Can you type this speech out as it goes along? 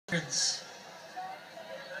appearance.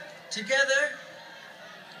 Together,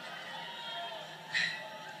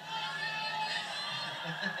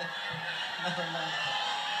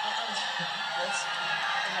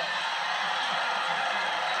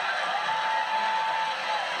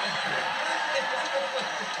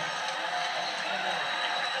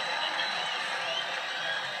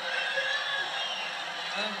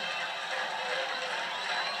 no.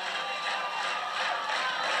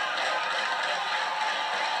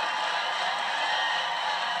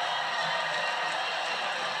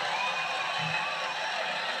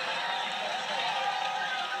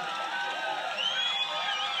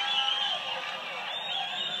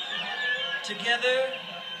 Together,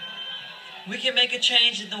 we can make a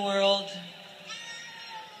change in the world.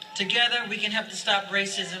 Together, we can help to stop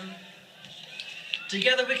racism.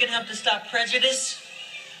 Together, we can help to stop prejudice.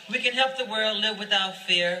 We can help the world live without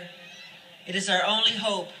fear. It is our only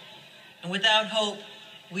hope. And without hope,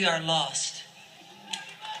 we are lost.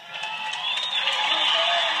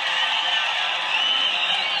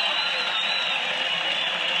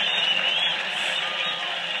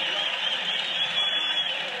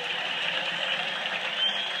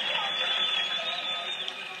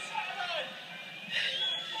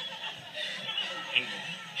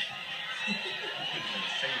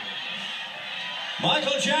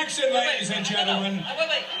 Michael Jackson, ladies and gentlemen. Wait,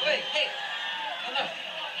 hey.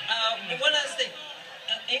 One last thing.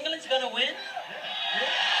 England's gonna win?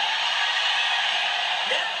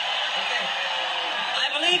 Yeah? Okay. I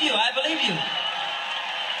believe you.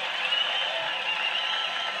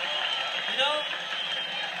 You know,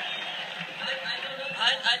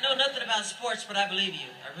 I know nothing about sports, but I believe you.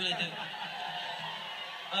 I really do.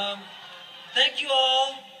 Thank you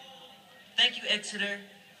all. Thank you, Exeter.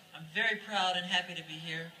 I'm very proud and happy to be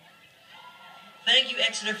here. Thank you,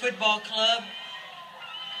 Exeter Football Club.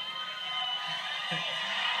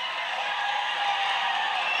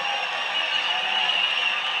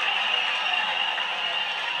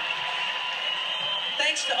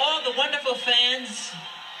 Thanks to all the wonderful fans.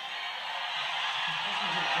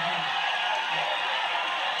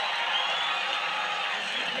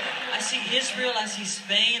 I see Israel, I see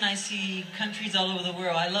Spain, I see countries all over the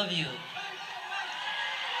world. I love you.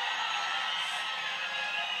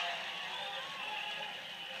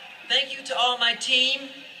 Thank you to all my team,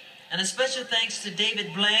 and a special thanks to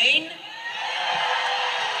David Blaine.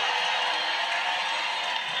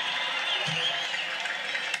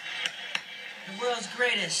 The world's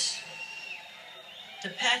greatest. To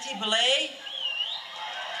Patty Belay.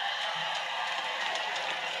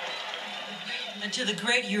 And to the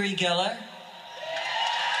great Uri Geller.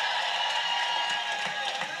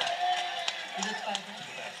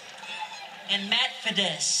 And Matt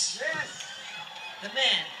Fiddes. Yes. The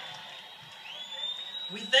man.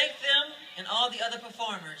 We thank them and all the other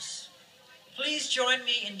performers. Please join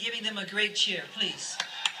me in giving them a great cheer, please.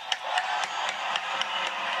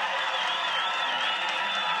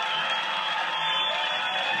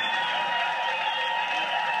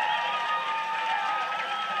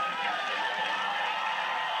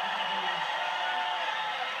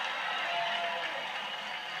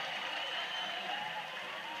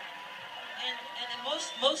 And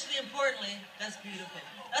mostly importantly, that's beautiful.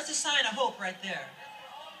 That's a sign of hope right there.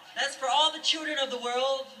 That's for all the children of the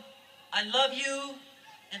world. I love you,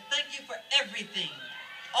 and thank you for everything.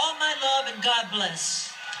 All my love, and God bless.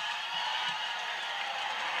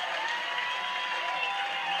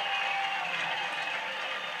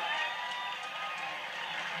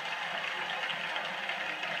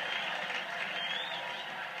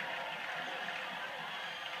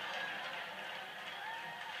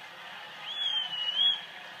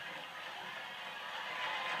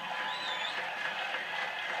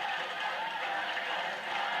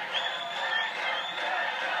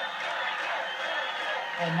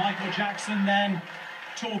 Well, Michael Jackson then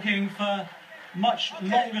talking for much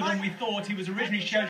longer than we thought. He was originally scheduled